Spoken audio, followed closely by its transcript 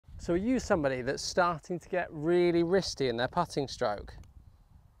So are you somebody that's starting to get really wristy in their putting stroke?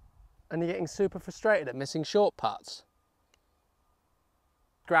 And you're getting super frustrated at missing short putts?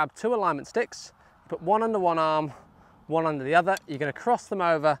 Grab 2 alignment sticks, put one under one arm, one under the other. You're going to cross them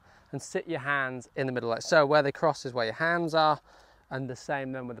over and sit your hands in the middle like so. Where they cross is where your hands are, and the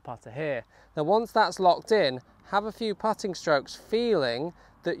same then with the putter here. Now once that's locked in, have a few putting strokes feeling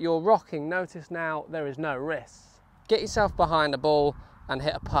that you're rocking. Notice now there is no wrists. Get yourself behind a ball and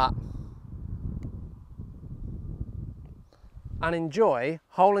hit a putt. And enjoy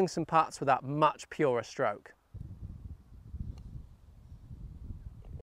holing some putts with that much purer stroke.